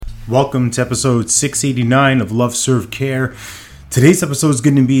Welcome to episode 689 of Love, Serve, Care. Today's episode is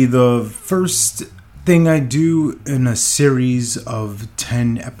going to be the first thing I do in a series of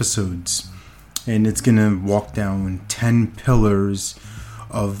 10 episodes. And it's going to walk down 10 pillars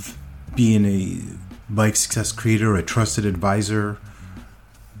of being a life success creator, a trusted advisor,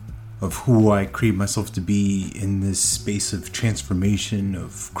 of who I create myself to be in this space of transformation,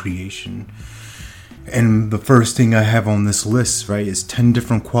 of creation. And the first thing I have on this list, right, is 10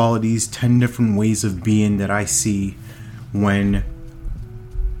 different qualities, 10 different ways of being that I see when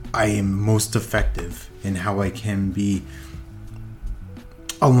I am most effective and how I can be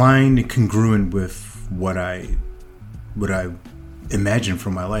aligned and congruent with what I imagine for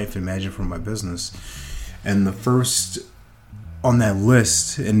my life, imagine for my business. And the first on that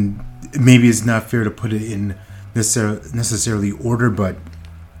list, and maybe it's not fair to put it in necessarily order, but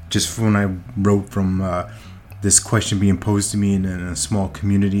just when I wrote from this question being posed to me in a small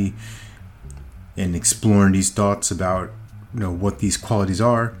community and exploring these thoughts about what these qualities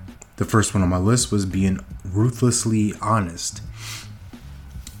are, the first one on my list was being ruthlessly honest.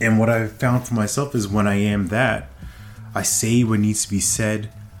 And what I found for myself is when I am that, I say what needs to be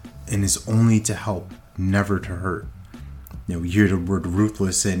said and is only to help, never to hurt. You hear the word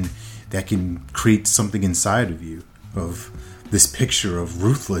ruthless and that can create something inside of you of this picture of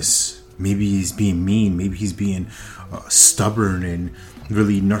ruthless. Maybe he's being mean. Maybe he's being stubborn and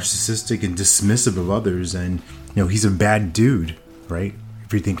really narcissistic and dismissive of others. And, he's a bad dude, right?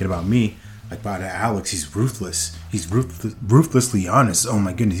 If you're thinking about me, like about Alex, he's ruthless. He's ruthlessly honest. Oh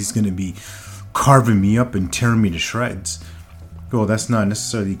my goodness, he's going to be carving me up and tearing me to shreds. Well, that's not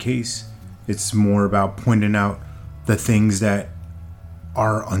necessarily the case. It's more about pointing out the things that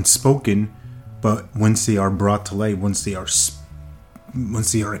are unspoken, but once they are brought to light, once they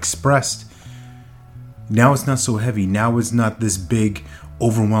are expressed, now it's not so heavy. Now it's not this big,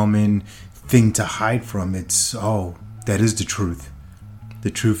 overwhelming thing to hide from. It's, that is the truth.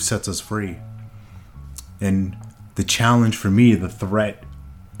 The truth sets us free. And the challenge for me, the threat,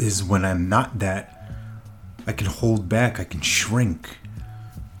 is when I'm not that, I can hold back, I can shrink.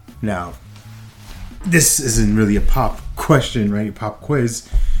 Now, this isn't really a pop question, right? Pop quiz.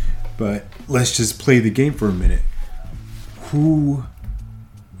 But let's just play the game for a minute.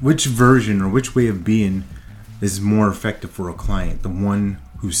 Which version or which way of being is more effective for a client? The one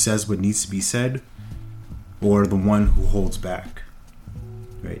who says what needs to be said, or the one who holds back?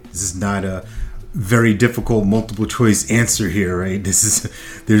 Right? This is not a very difficult multiple choice answer here, right?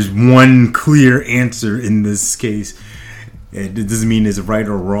 There's one clear answer in this case. It doesn't mean it's right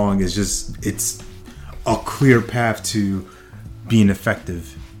or wrong. It's a clear path to being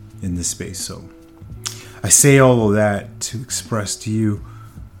effective in this space. So I say all of that to express to you,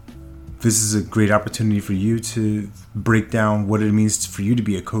 this is a great opportunity for you to break down what it means for you to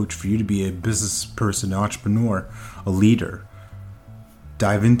be a coach, for you to be a business person, an entrepreneur, a leader.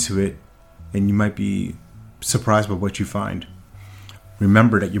 Dive into it, and you might be surprised by what you find.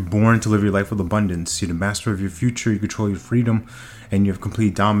 Remember that you're born to live your life with abundance. You're the master of your future, you control your freedom, and you have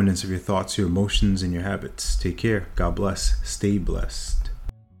complete dominance of your thoughts, your emotions, and your habits. Take care. God bless. Stay blessed.